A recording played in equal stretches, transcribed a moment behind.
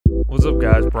What's up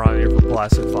guys, Brian here for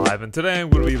Plastic 5, and today I'm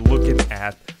going to be looking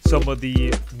at some of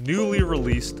the newly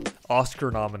released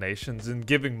Oscar nominations and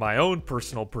giving my own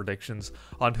personal predictions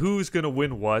on who's going to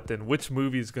win what and which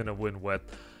movie is going to win what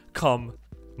come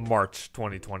March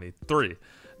 2023.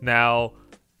 Now,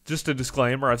 just a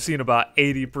disclaimer, I've seen about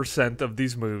 80% of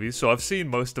these movies, so I've seen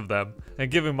most of them, and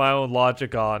giving my own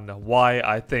logic on why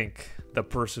I think the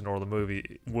person or the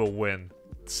movie will win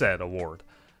said award.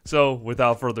 So,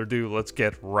 without further ado, let's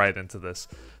get right into this.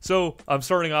 So, I'm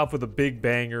starting off with a big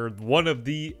banger, one of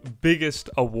the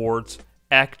biggest awards,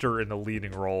 actor in a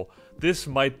leading role. This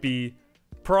might be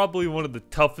probably one of the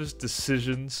toughest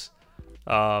decisions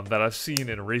that I've seen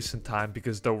in recent time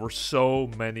because there were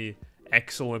so many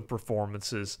excellent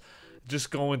performances. Just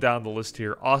going down the list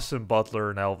here, Austin Butler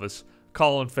in Elvis,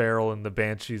 Colin Farrell in The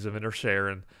Banshees of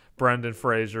Inisherin, Brendan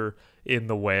Fraser in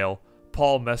The Whale,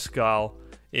 Paul Mescal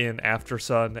in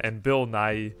Aftersun, and Bill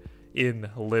Nighy in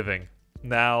Living.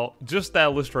 Now, just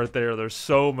that list right there, there's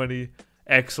so many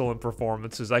excellent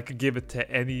performances. I could give it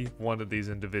to any one of these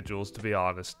individuals, to be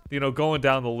honest. You know, going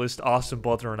down the list, Austin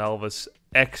Butler and Elvis,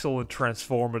 excellent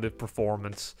transformative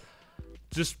performance.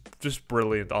 Just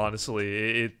brilliant,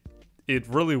 honestly. It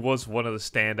really was one of the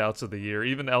standouts of the year.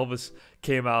 Even Elvis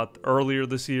came out earlier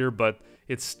this year, but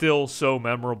it's still so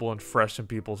memorable and fresh in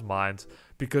people's minds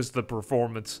because the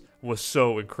performance was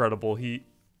so incredible. He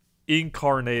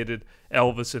incarnated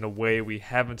Elvis in a way we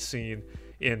haven't seen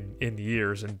in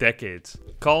years and decades.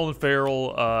 Colin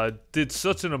Farrell did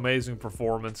such an amazing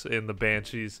performance in The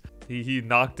Banshees. He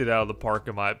knocked it out of the park,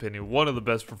 in my opinion. One of the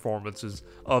best performances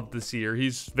of this year.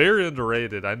 He's very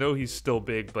underrated. I know he's still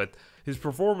big, but his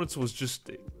performance was just,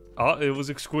 it was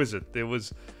exquisite. It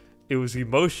was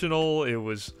emotional. It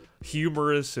was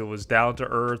humorous. It was down to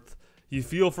earth. You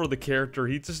feel for the character.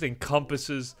 He just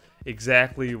encompasses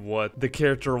exactly what the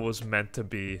character was meant to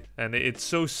be. And it's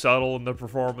so subtle in the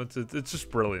performance. It's just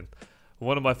brilliant.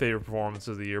 One of my favorite performances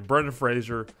of the year. Brendan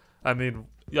Fraser, I mean,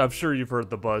 I'm sure you've heard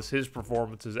the buzz. His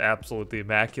performance is absolutely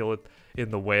immaculate in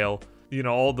The Whale. You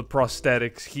know, all the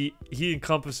prosthetics. He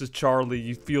encompasses Charlie.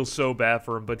 You feel so bad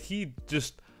for him. But he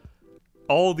just,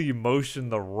 all the emotion,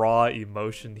 the raw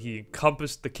emotion, he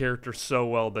encompassed the character so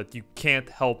well that you can't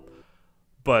help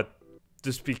but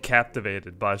just be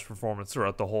captivated by his performance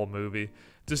throughout the whole movie.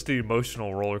 Just the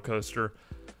emotional roller coaster.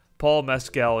 Paul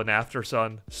Mescal in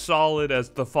Aftersun, solid as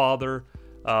the father.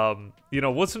 You know,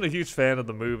 wasn't a huge fan of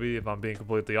the movie, if I'm being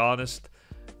completely honest.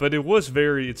 But it's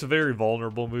a very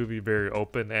vulnerable movie, very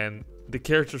open, and the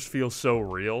characters feel so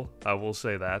real, I will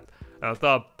say that. And I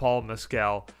thought Paul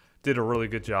Mescal did a really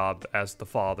good job as the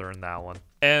father in that one.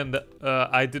 And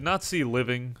I did not see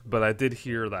Living, but I did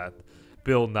hear that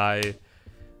Bill Nighy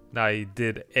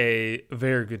did a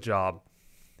very good job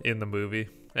in the movie,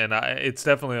 and it's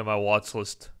definitely on my watch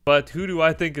list. But who do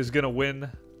I think is going to win?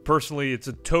 Personally, it's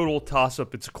a total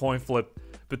toss-up. It's a coin flip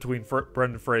between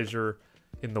Brendan Fraser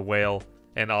in The Whale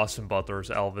and Austin Butler's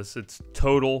Elvis. It's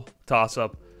total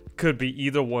toss-up. Could be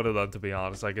either one of them, to be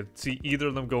honest. I could see either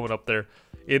of them going up there.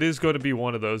 It is going to be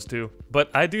one of those two. But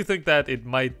I do think that it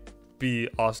might be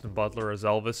Austin Butler as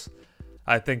Elvis.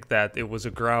 I think that it was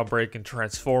a groundbreaking,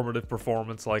 transformative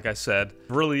performance, like I said. It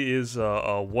really is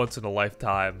a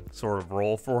once-in-a-lifetime sort of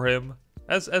role for him,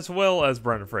 as well as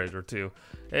Brendan Fraser, too.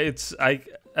 As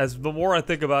the more I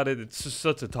think about it, it's just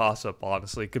such a toss-up,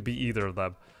 honestly. It could be either of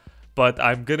them. But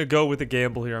I'm going to go with a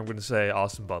gamble here. I'm going to say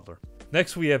Austin Butler.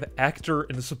 Next, we have actor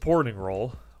in a supporting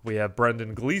role. We have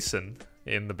Brendan Gleeson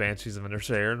in The Banshees of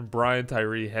Inisherin, Brian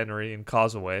Tyree Henry in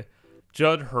Causeway,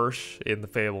 JUDD HIRSCH in The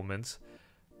Fabelmans,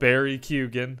 Barry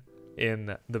Keoghan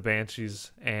in The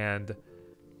Banshees, and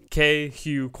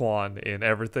QUAN in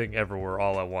Everything Everywhere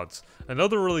All at Once.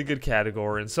 Another really good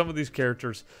category, and some of these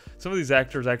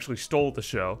actors actually stole the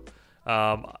show.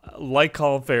 Like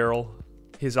Colin Farrell,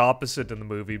 his opposite in the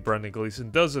movie, Brendan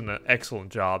Gleeson, does an excellent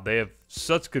job. They have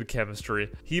such good chemistry.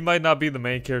 He might not be the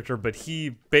main character, but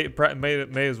he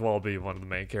may as well be one of the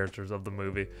main characters of the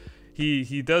movie.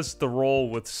 He does the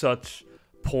role with such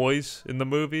poise in the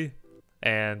movie.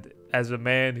 And as a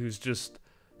man who's just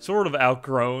sort of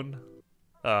outgrown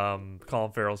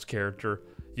Colin Farrell's character,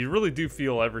 you really do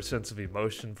feel every sense of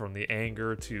emotion, from the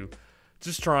anger to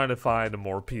just trying to find a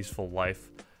more peaceful life.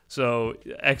 So,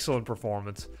 excellent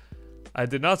performance. I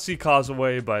did not see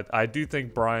Causeway, but I do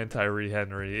think Brian Tyree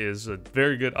Henry is a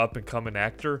very good up-and-coming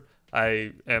actor.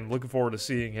 I am looking forward to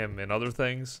seeing him in other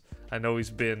things. I know he's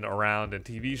been around in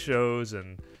TV shows,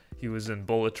 and he was in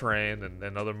Bullet Train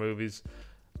and other movies.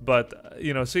 But,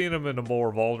 you know, seeing him in a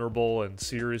more vulnerable and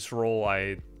serious role,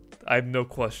 I have no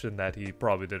question that he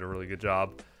probably did a really good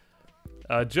job.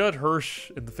 JUDD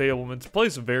HIRSCH in The Fabelmans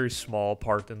plays a very small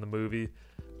part in the movie,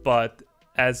 but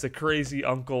as the crazy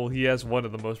uncle, he has one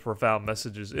of the most profound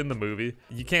messages in the movie.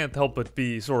 You can't help but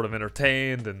be sort of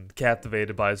entertained and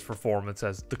captivated by his performance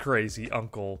as the crazy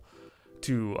uncle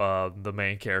to the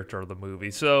main character of the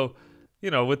movie. So, you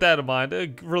know, with that in mind,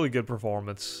 a really good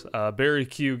performance. Barry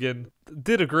Keoghan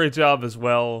did a great job as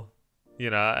well, you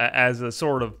know, as a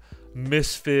sort of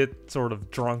misfit, sort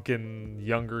of drunken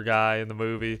younger guy in the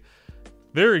movie.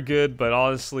 Very good, but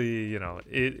honestly, you know,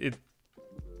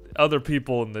 other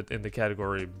people in the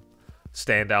category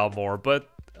stand out more, but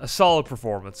a solid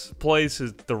performance. Plays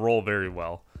the role very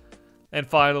well. And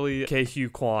finally,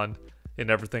 QUAN in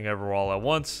Everything Everywhere All at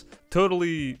Once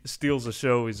totally steals the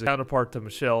show. He's a counterpart to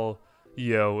Michelle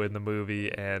Yeoh in the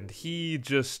movie, and he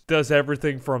just does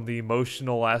everything from the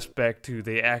emotional aspect to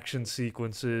the action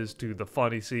sequences to the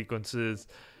funny sequences.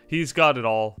 He's got it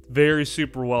all. Very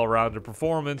super well-rounded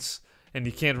performance, and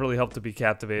you can't really help to be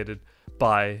captivated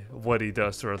by what he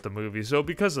does throughout the movie. So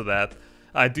because of that,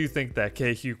 I do think that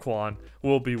QUAN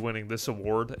will be winning this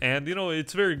award. And, you know,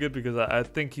 it's very good because I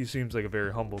think he seems like a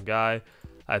very humble guy.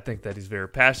 I think that he's very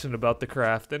passionate about the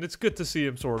craft, and it's good to see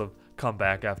him sort of come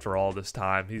back after all this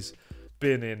time. He's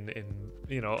been in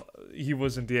you know, he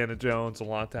was Indiana Jones a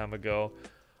long time ago,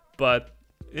 but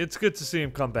it's good to see him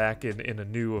come back in a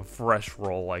new, fresh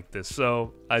role like this.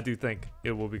 So I do think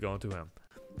it will be going to him.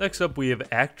 Next up, we have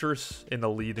actress in a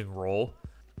leading role.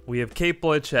 We have Cate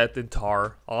Blanchett in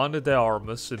Tar, Ana de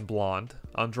Armas in Blonde,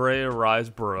 Andrea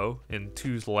Riseborough in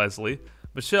Two's Leslie,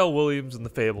 Michelle Williams in The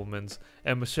Fabelmans,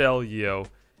 and Michelle Yeoh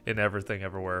in Everything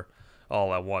Everywhere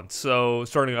All at Once. So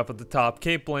starting off at the top,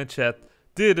 Cate Blanchett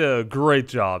did a great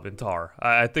job in Tar.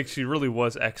 I think she really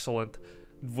was excellent.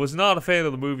 Was not a fan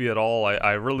of the movie at all.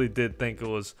 I really did think it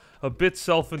was a bit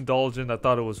self-indulgent. I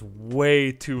thought it was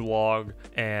way too long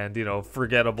and, you know,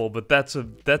 forgettable, but that's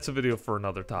a video for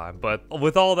another time. But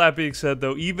with all that being said,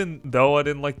 though, even though I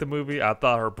didn't like the movie, I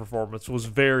thought her performance was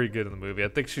very good in the movie. I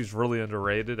think she's really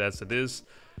underrated as it is.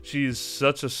 She's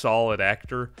such a solid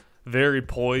actor, very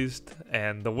poised,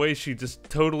 and the way she just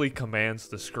totally commands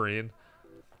the screen.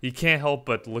 You can't help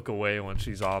but look away when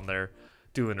she's on there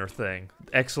doing her thing.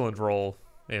 Excellent role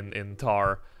in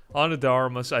Tar. Ana de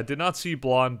Armas, I did not see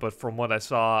Blonde, but from what I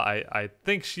saw, I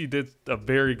think she did a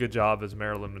very good job as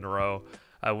Marilyn Monroe.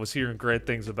 I was hearing great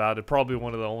things about it. Probably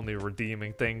one of the only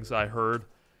redeeming things I heard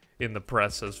in the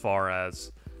press as far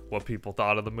as what people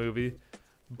thought of the movie.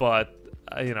 But,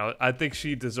 you know, I think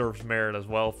she deserves merit as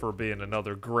well for being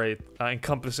another great,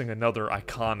 encompassing another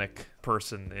iconic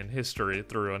person in history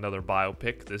through another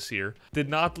biopic this year. Did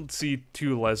not see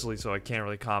Two Leslie, so I can't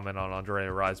really comment on Andrea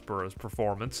Riseborough's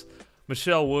performance.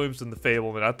 Michelle Williams in The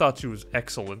Fabelmans, I thought she was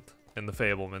excellent in The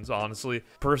Fabelmans, honestly.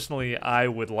 Personally, I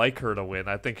would like her to win.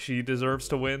 I think she deserves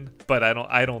to win, but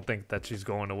I don't think that she's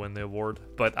going to win the award.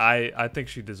 But I think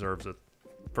she deserves it,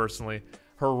 personally.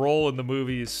 Her role in the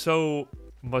movie is so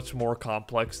much more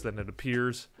complex than it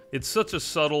appears. It's such a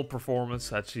subtle performance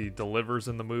that she delivers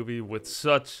in the movie with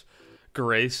such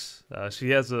grace.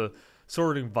 She has a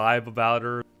sort of vibe about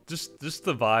her. Just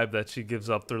the vibe that she gives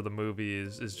up through the movie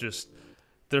is just,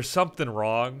 there's something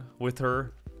wrong with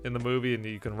her in the movie, and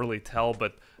you can really tell,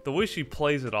 but the way she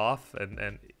plays it off,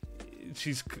 and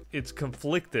it's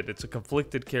conflicted. It's a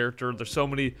conflicted character. There's so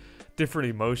many different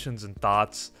emotions and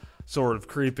thoughts sort of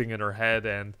creeping in her head,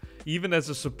 and even as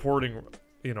a supporting,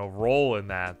 you know, role in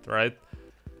that, right?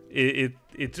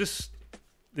 It's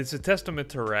a testament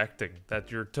to her acting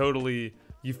that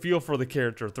you feel for the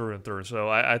character through and through. So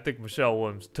I think Michelle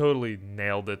Williams totally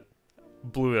nailed it,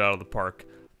 blew it out of the park.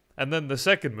 And then the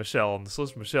second Michelle on this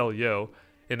list, Michelle Yeoh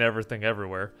in Everything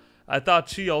Everywhere. I thought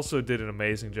she also did an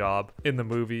amazing job in the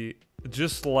movie,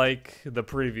 just like the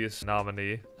previous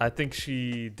nominee. I think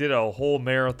she did a whole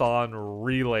marathon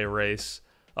relay race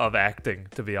of acting,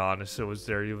 to be honest. It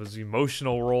was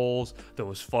emotional roles, there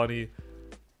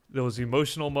was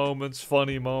emotional moments,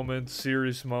 funny moments,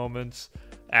 serious moments,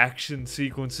 action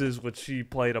sequences which she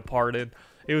played a part in.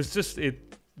 It was just,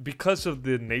 because of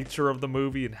the nature of the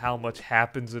movie and how much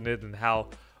happens in it and how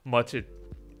much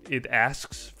it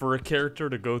asks for a character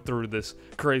to go through this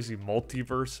crazy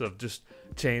multiverse of just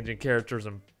changing characters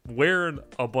and wearing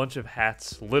a bunch of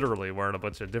hats, literally wearing a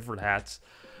bunch of different hats.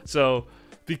 So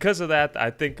because of that,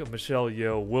 I think Michelle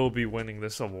Yeoh will be winning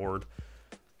this award.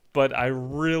 But I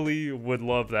really would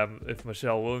love that if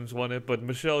Michelle Williams won it. But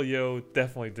Michelle Yeoh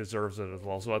definitely deserves it as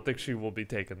well. So I think she will be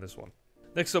taking this one.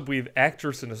 Next up, we have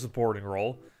actress in a supporting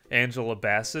role. Angela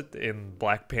Bassett in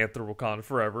Black Panther Wakanda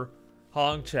Forever.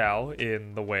 Hong Chow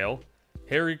in The Whale.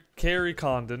 Carrie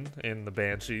Condon in The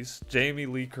Banshees. Jamie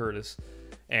Lee Curtis.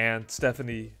 And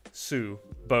Stephanie Sue,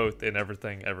 both in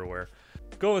Everything Everywhere.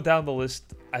 Going down the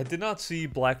list, I did not see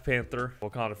Black Panther,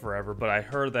 Wakanda Forever, but I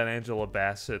heard that Angela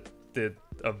Bassett did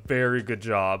a very good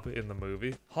job in the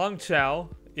movie. Hong Chow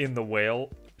in The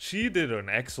Whale, she did an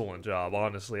excellent job,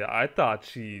 honestly. I thought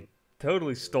she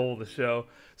totally stole the show.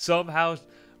 Somehow,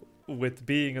 with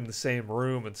being in the same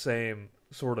room and same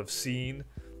sort of scene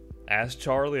as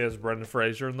Charlie, as Brendan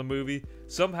Fraser in the movie,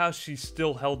 somehow she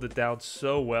still held it down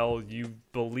so well. You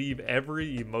believe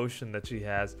every emotion that she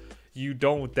has. You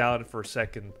don't doubt it for a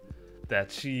second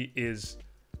that she is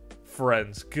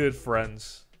friends, good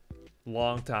friends,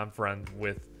 longtime friend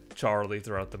with Charlie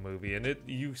throughout the movie. And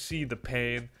you see the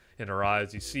pain in her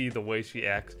eyes. You see the way she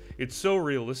acts. It's so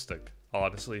realistic,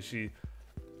 honestly. She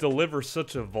delivers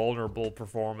such a vulnerable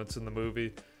performance in the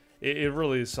movie. It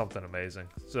really is something amazing.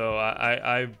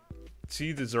 So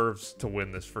she deserves to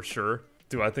win this for sure.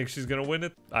 Do I think she's going to win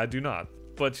it? I do not.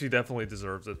 But she definitely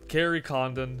deserves it. Carrie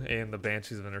Condon in the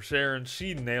Banshees of Inisherin,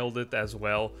 she nailed it as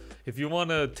well. If you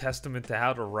want a testament to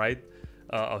how to write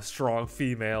a strong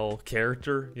female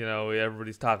character, you know,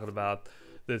 everybody's talking about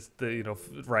this,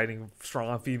 writing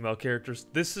strong female characters.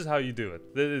 This is how you do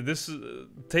it. This is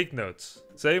take notes.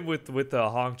 Same with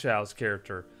Hong Chow's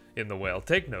character in The Whale.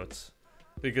 Take notes,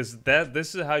 because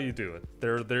this is how you do it.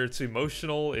 It's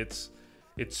emotional. It's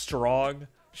strong.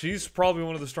 She's probably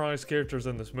one of the strongest characters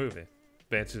in this movie,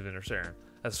 Banshees of Inisherin,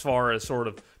 as far as sort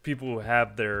of people who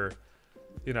have their,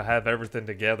 have everything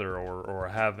together, or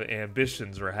have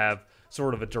ambitions, or have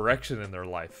sort of a direction in their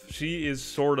life. She is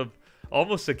sort of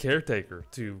almost a caretaker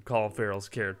to Colin Farrell's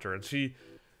character, and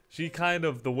she kind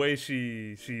of, the way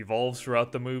she evolves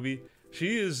throughout the movie,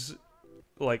 she is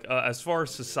like, as far as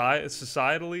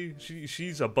societally,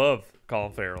 she's above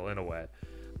Colin Farrell in a way,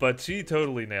 but she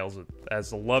totally nails it as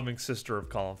the loving sister of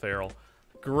Colin Farrell.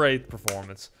 Great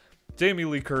performance. Jamie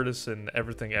Lee Curtis in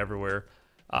Everything Everywhere.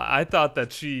 I thought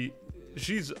that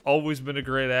she's always been a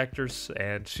great actress,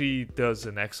 and she does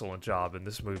an excellent job in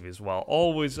this movie as well.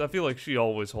 Always, I feel like she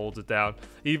always holds it down,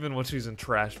 even when she's in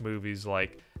trash movies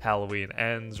like Halloween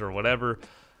Ends or whatever,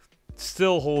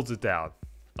 still holds it down,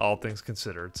 all things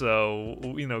considered. So,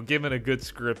 given a good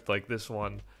script like this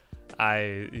one,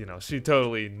 she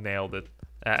totally nailed it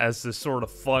as this sort of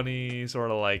funny,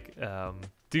 sort of like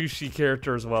douchey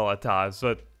character as well at times,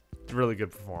 but really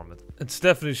good performance. And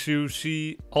Stephanie Hsu,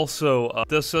 she also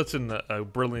does such a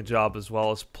brilliant job as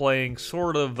well, as playing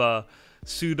sort of a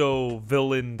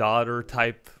pseudo-villain daughter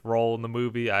type role in the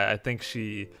movie. I think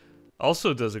she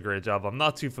also does a great job. I'm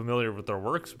not too familiar with her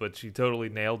works, but she totally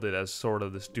nailed it as sort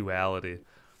of this duality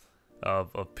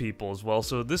of people as well.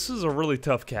 So this is a really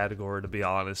tough category, to be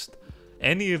honest.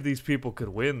 Any of these people could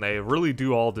win. They really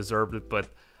do all deserve it, but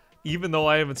even though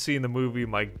I haven't seen the movie,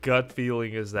 my gut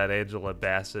feeling is that Angela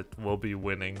Bassett will be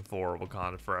winning for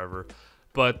Wakanda Forever.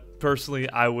 But personally,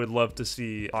 I would love to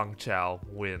see Hong Chow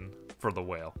win for The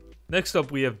Whale. Next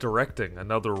up, we have directing.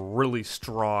 Another really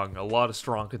strong, a lot of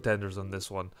strong contenders on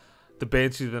this one. The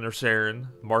Banshees of Inisherin,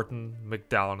 Martin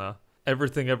McDonagh.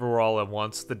 Everything Everywhere All at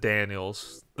Once, The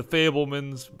Daniels. The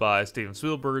Fabelmans by Steven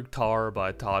Spielberg. Tar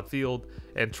by Todd Field.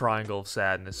 And Triangle of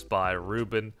Sadness by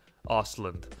Ruben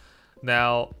Östlund.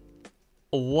 Now,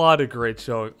 a lot of great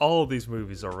showing. All of these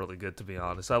movies are really good, to be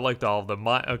honest. I liked all of them.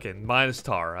 Minus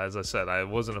Tar. As I said, I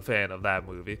wasn't a fan of that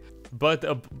movie. But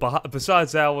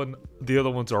besides that one, the other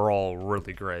ones are all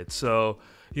really great. So,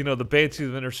 the Banshees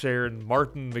of Inisherin,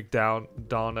 Martin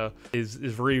McDonagh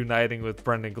is reuniting with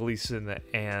Brendan Gleeson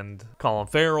and Colin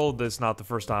Farrell. This is not the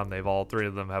first time all three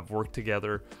of them have worked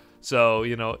together. So,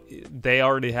 they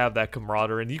already have that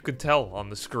camaraderie. And you can tell on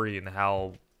the screen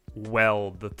how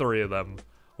well the three of them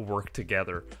work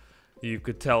together. You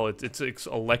could tell it's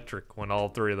electric when all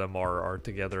three of them are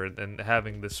together, and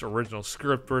having this original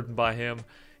script written by him,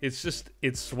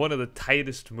 it's one of the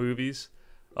tightest movies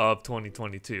of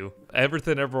 2022.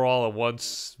 Everything Everywhere All at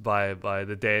Once by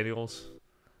the Daniels.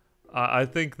 I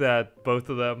think that both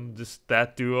of them, just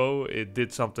that duo, it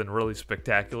did something really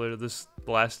spectacular this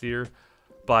last year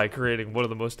by creating one of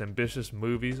the most ambitious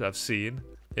movies I've seen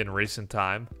in recent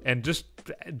time, and just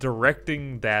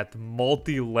directing that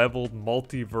multi-leveled,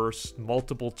 multiverse,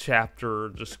 multiple chapter,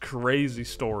 just crazy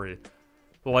story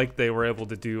like they were able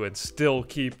to do, and still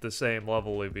keep the same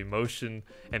level of emotion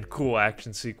and cool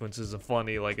action sequences and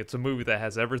funny. Like, it's a movie that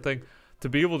has everything. To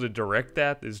be able to direct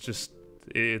that is just,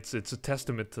 it's a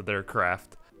testament to their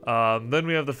craft. Then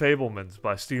we have The Fabelmans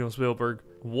by Steven Spielberg,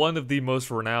 one of the most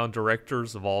renowned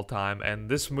directors of all time, and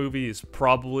this movie is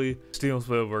probably Steven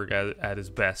Spielberg at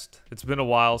his best. It's been a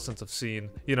while since I've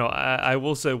seen, I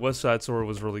will say West Side Story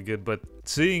was really good, but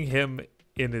seeing him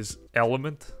in his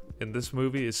element in this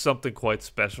movie is something quite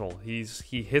special. He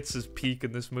hits his peak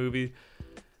in this movie.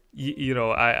 you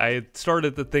know, I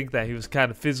started to think that he was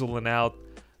kind of fizzling out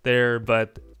there,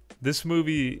 but this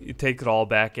movie, you take it all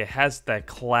back, it has that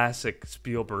classic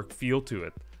Spielberg feel to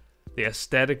it. The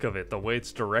aesthetic of it, the way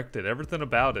it's directed, everything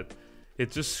about it. It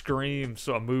just screams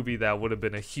a movie that would have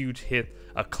been a huge hit,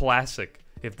 a classic.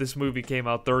 If this movie came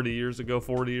out 30 years ago,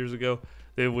 40 years ago,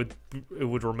 it would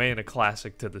remain a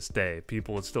classic to this day.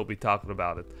 People would still be talking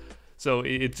about it. So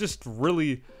it just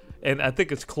really, and I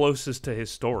think it's closest to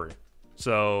his story.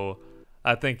 So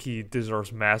I think he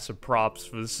deserves massive props.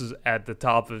 This is at the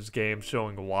top of his game,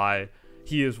 showing why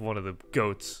he is one of the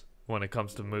GOATs when it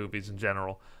comes to movies in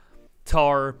general.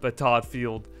 Tar by Todd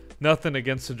Field. Nothing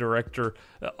against the director.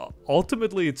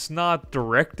 Ultimately, it's not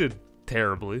directed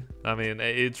terribly. I mean,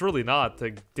 it's really not.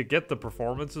 To get the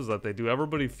performances that they do,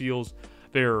 everybody feels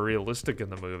very realistic in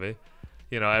the movie.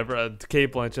 You know,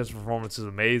 Cate Blanchett's performance is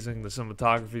amazing. The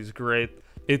cinematography is great.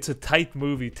 It's a tight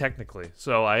movie technically,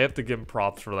 so I have to give him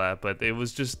props for that. But it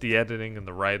was just the editing and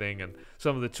the writing and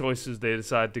some of the choices they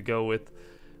decided to go with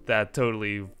that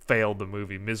totally failed the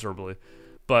movie miserably.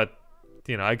 But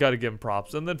you know, I gotta give him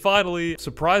props. And then finally,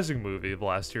 surprising movie of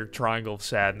last year, Triangle of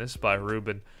Sadness by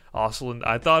Ruben Östlund.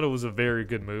 I thought it was a very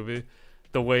good movie.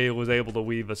 The way it was able to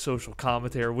weave a social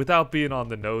commentary without being on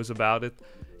the nose about it.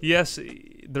 Yes,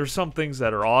 there's some things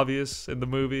that are obvious in the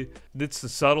movie. It's the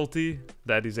subtlety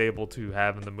that he's able to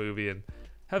have in the movie and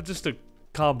have just a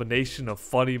combination of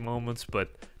funny moments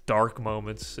but dark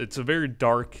moments. It's a very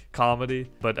dark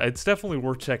comedy, but it's definitely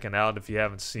worth checking out if you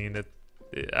haven't seen it.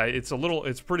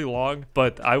 It's pretty long,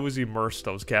 but I was immersed.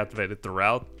 I was captivated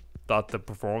throughout. Thought the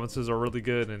performances are really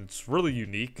good and it's really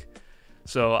unique.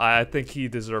 So I think he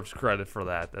deserves credit for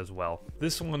that as well.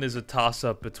 This one is a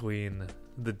toss-up between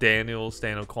the Daniel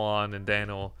Kwan and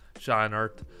Daniel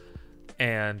Scheinert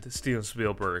and Steven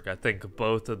Spielberg. I think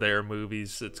both of their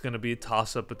movies, it's going to be a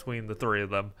toss-up between the three of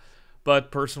them.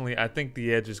 But personally, I think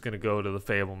the edge is going to go to the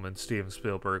Fabelmans, Steven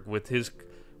Spielberg, with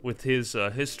his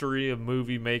history of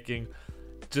movie making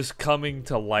just coming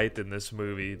to light in this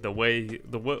movie.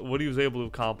 What he was able to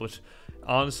accomplish,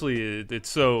 honestly, it's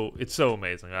so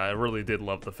amazing. I really did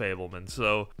love the Fabelmans,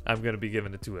 so I'm gonna be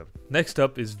giving it to him. Next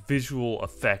up is visual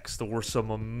effects. There were some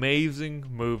amazing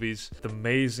movies,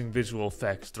 amazing visual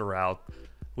effects throughout.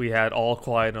 We had All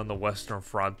Quiet on the Western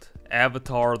Front,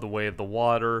 Avatar: The Way of the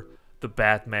Water, The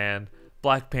Batman,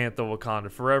 Black Panther: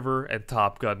 Wakanda Forever, and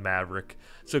Top Gun: Maverick.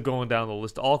 So going down the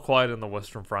list, All Quiet on the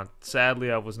Western Front.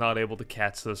 Sadly, I was not able to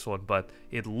catch this one, but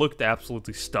it looked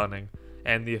absolutely stunning.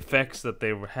 And the effects that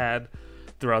they had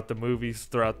throughout the movies,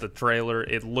 throughout the trailer,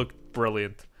 it looked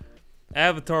brilliant.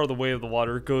 Avatar: The Way of the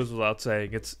Water, it goes without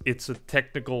saying. It's a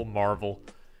technical marvel.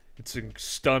 It's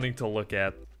stunning to look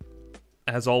at.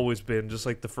 Has always been, just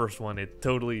like the first one, it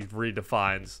totally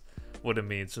redefines what it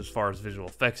means as far as visual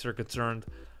effects are concerned.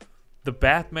 The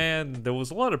Batman, there was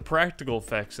a lot of practical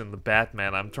effects in the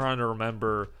Batman. I'm trying to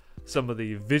remember some of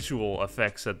the visual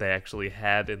effects that they actually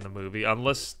had in the movie,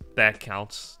 unless that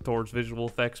counts towards visual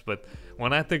effects. But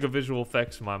when I think of visual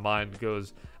effects, my mind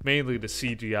goes mainly to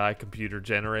CGI,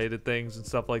 computer-generated things and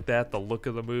stuff like that, the look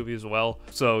of the movie as well.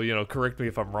 So, you know, correct me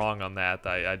if I'm wrong on that.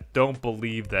 I don't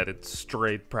believe that it's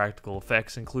straight practical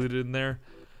effects included in there.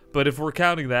 But if we're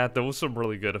counting that, there was some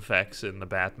really good effects in the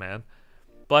Batman.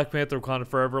 Black Panther: Wakanda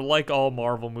Forever, like all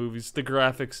Marvel movies, the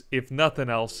graphics, if nothing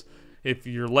else, if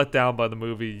you're let down by the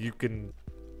movie, you can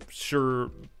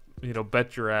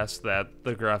bet your ass that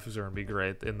the graphics are going to be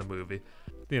great in the movie.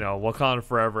 You know, Wakanda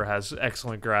Forever has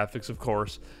excellent graphics, of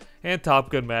course, and Top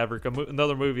Gun: Maverick,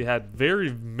 another movie, had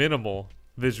very minimal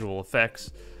visual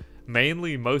effects,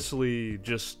 mostly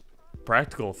just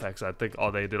practical effects. I think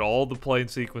they did all the plane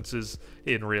sequences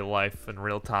in real life, in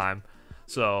real time,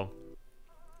 so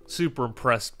super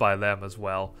impressed by them as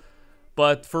well.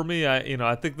 But for me,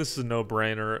 I think this is a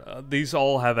no-brainer. These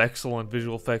all have excellent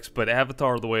visual effects, but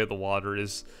Avatar: The Way of the Water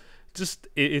is just,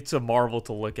 it's a marvel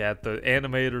to look at. The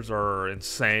animators are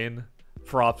insane.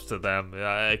 Props to them.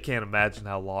 I can't imagine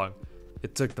how long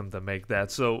it took them to make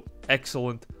that. So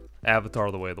excellent,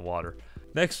 Avatar: The Way of the Water.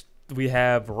 Next, we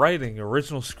have writing,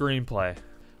 original screenplay.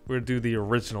 We're going to do the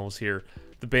originals here.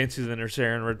 The Banshees of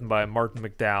Inisherin, written by Martin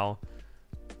McDowell.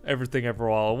 Everything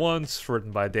Everywhere All at Once,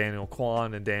 written by Daniel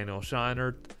Kwan and Daniel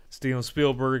Scheinert. Steven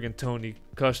Spielberg and Tony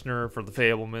Kushner for The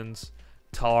Fabelmans.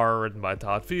 Tar, written by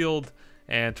Todd Field.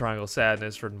 And Triangle of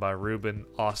Sadness, written by Ruben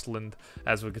Östlund.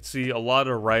 As we could see, a lot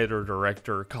of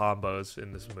writer-director combos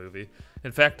in this movie.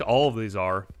 In fact, all of these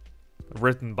are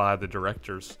written by the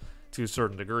directors to a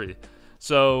certain degree.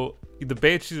 So, The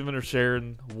Banshees of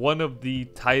Inisherin, one of the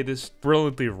tightest,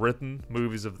 brilliantly written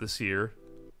movies of this year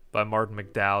by Martin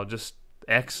McDowell. Just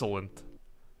excellent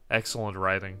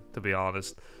writing, to be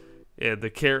honest.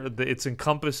 It's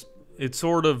encompassed. It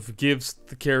sort of gives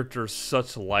the characters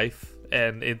such life,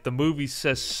 and the movie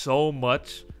says so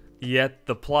much, yet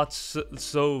the plot's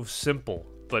so simple.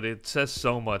 But it says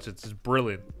so much. It's just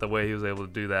brilliant the way he was able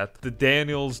to do that. The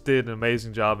Daniels did an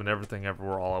amazing job in Everything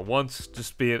Everywhere All at Once.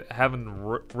 Just having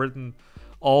written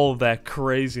all of that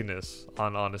craziness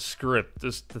on a script,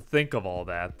 just to think of all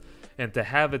that, and to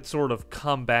have it sort of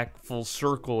come back full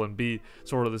circle and be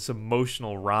sort of this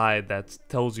emotional ride that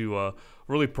tells you a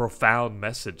really profound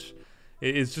message.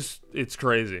 It's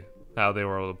crazy how they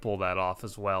were able to pull that off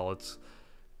as well. It's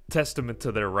testament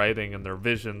to their writing and their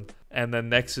vision. And then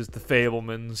next is the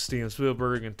Fabelmans, Steven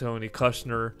Spielberg and Tony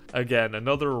Kushner. Again,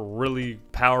 another really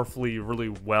powerfully, really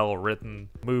well-written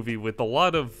movie with a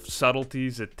lot of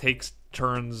subtleties. It takes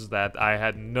turns that I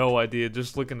had no idea.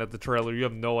 Just looking at the trailer, you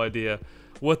have no idea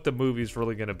what the movie's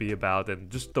really going to be about, and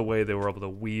just the way they were able to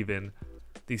weave in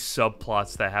these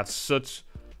subplots that have such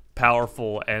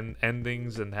powerful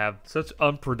endings and have such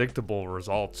unpredictable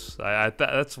results.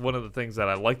 That's one of the things that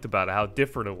I liked about it, how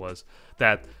different it was.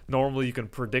 That normally you can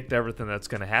predict everything that's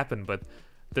going to happen, but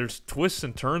there's twists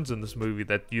and turns in this movie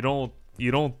that you don't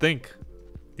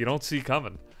see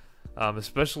coming.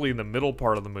 Especially in the middle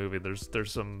part of the movie,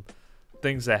 there's some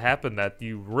things that happen that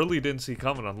you really didn't see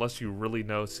coming unless you really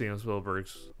know Steven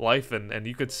Spielberg's life, and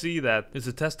you could see that is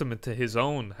a testament to his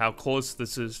own how close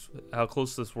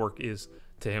this work is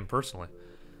to him personally.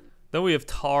 Then we have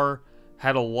Tar.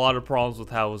 Had a lot of problems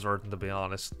with how it was written, to be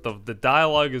honest. The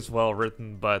dialogue is well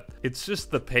written, but it's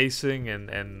just the pacing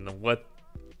and what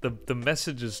the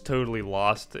message is totally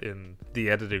lost in the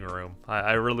editing room.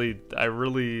 I really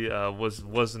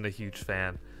wasn't a huge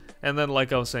fan. And then,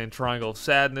 like I was saying, Triangle of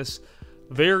Sadness,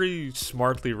 very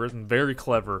smartly written, very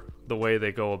clever the way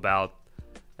they go about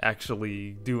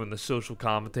actually doing the social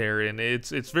commentary, and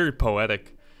it's very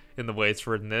poetic in the way it's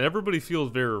written, and everybody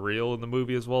feels very real in the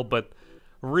movie as well, but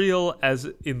real as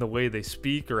in the way they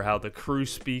speak or how the crew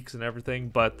speaks and everything.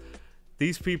 But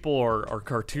these people are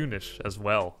cartoonish as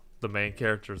well. The main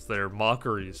characters, they're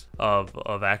mockeries of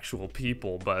actual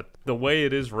people, but the way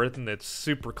it is written, it's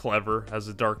super clever as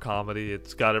a dark comedy.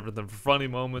 It's got everything from funny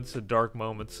moments to dark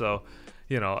moments, so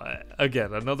you know,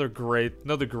 again, another great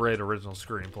original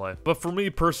screenplay. But for me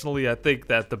personally, I think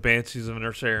that the Banshees of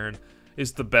Inisherin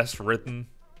is the best written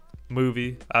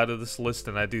movie out of this list,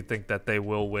 and I do think that they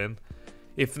will win.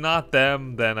 If not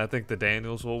them, then I think the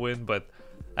Daniels will win, but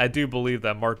I do believe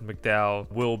that Martin McDowell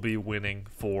will be winning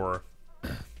for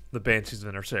the Banshees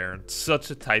of Inisherin. Such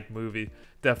a tight movie.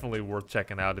 Definitely worth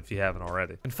checking out if you haven't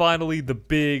already. And finally, the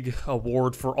big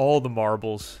award for all the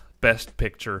marbles, Best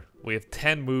Picture. We have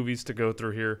 10 movies to go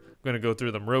through here. I'm going to go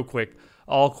through them real quick.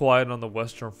 All Quiet on the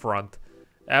Western Front,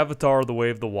 Avatar: The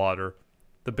Way of the Water,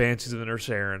 The Banshees of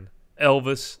Inisherin,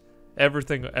 Elvis,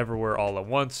 Everything Everywhere All at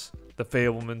Once, The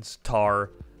Fabelmans,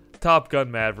 Tar, Top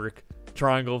Gun Maverick,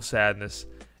 Triangle of Sadness,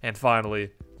 and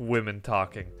finally, Women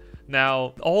Talking.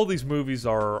 Now, all these movies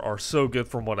are so good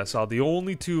from what I saw. The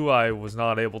only two I was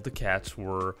not able to catch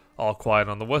were All Quiet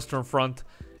on the Western Front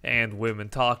and Women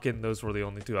Talking. Those were the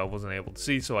only two I wasn't able to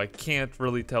see, so I can't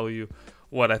really tell you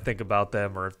what I think about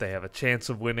them or if they have a chance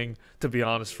of winning. To be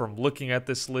honest, from looking at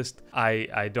this list,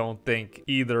 I don't think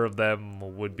either of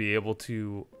them would be able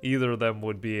to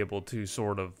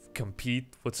sort of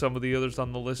compete with some of the others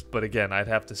on the list. But again, I'd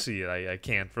have to see it. I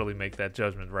can't really make that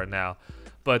judgment right now.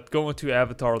 But going to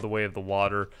Avatar: The Way of the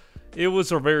Water, it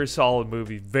was a very solid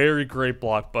movie, very great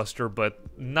blockbuster, but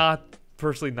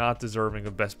personally not deserving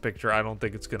of Best Picture. I don't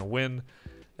think it's going to win.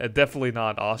 Definitely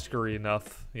not Oscar-y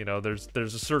enough. You know, there's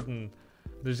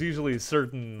usually a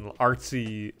certain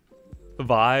artsy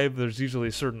vibe. There's usually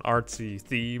a certain artsy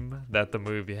theme that the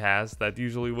movie has that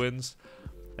usually wins.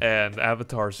 And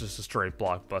Avatar is just a straight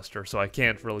blockbuster, so I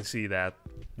can't really see that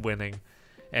winning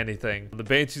anything. The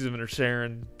Banshees of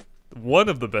Inisherin, one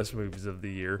of the best movies of the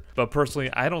year, but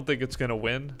personally, I don't think it's going to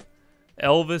win.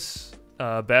 Elvis,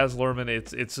 Baz Luhrmann,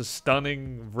 it's a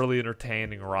stunning, really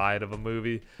entertaining ride of a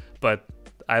movie, but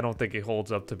I don't think it holds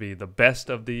up to be the best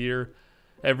of the year.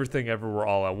 Everything Everywhere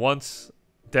All at Once,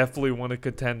 definitely one of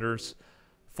contenders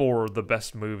for the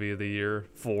best movie of the year,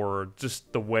 for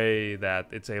just the way that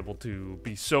it's able to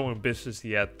be so ambitious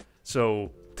yet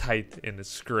so tight in its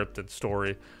script and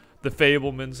story. The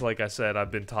Fabelmans, like I said,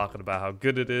 I've been talking about how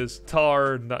good it is.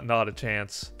 Tar, not a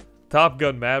chance. Top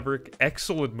Gun Maverick,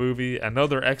 excellent movie,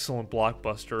 another excellent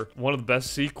blockbuster, one of the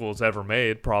best sequels ever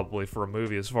made, probably, for a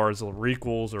movie, as far as the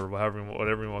requels or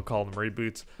whatever you want to call them,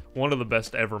 reboots. One of the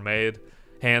best ever made,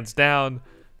 hands down.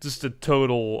 Just a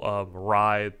total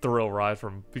thrill ride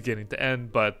from beginning to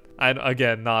end, but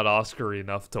again, not Oscar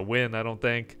enough to win, I don't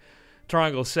think.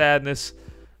 Triangle of Sadness,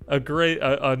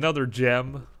 another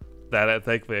gem that I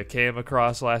think I came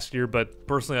across last year, but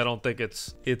personally I don't think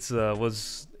it's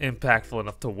was impactful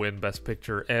enough to win Best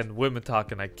Picture. And Women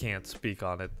Talking, I can't speak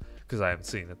on it because I haven't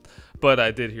seen it, but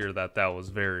I did hear that was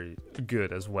very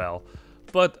good as well.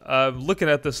 But looking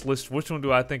at this list, which one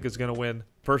do I think is going to win?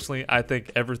 Personally, I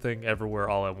think Everything Everywhere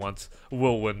All at Once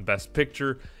will win Best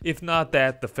Picture. If not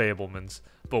that, The Fabelmans.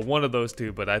 But one of those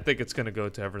two. But I think it's going to go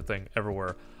to Everything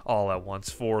Everywhere All at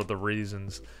Once for the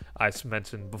reasons I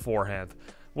mentioned beforehand.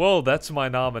 Well, that's my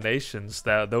nominations.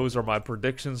 Those are my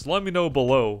predictions. Let me know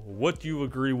below what you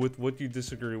agree with, what you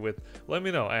disagree with. Let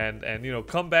me know, and you know,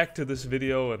 come back to this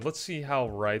video and let's see how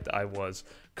right I was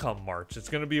come March. It's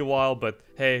gonna be a while, but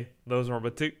hey, those are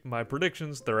my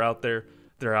predictions. They're out there.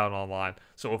 They're out online.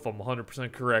 So if I'm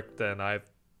 100% correct, then I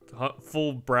have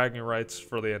full bragging rights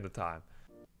for the end of time.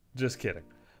 Just kidding.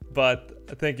 But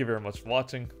thank you very much for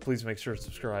watching. Please make sure to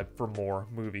subscribe for more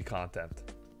movie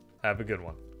content. Have a good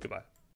one. Goodbye.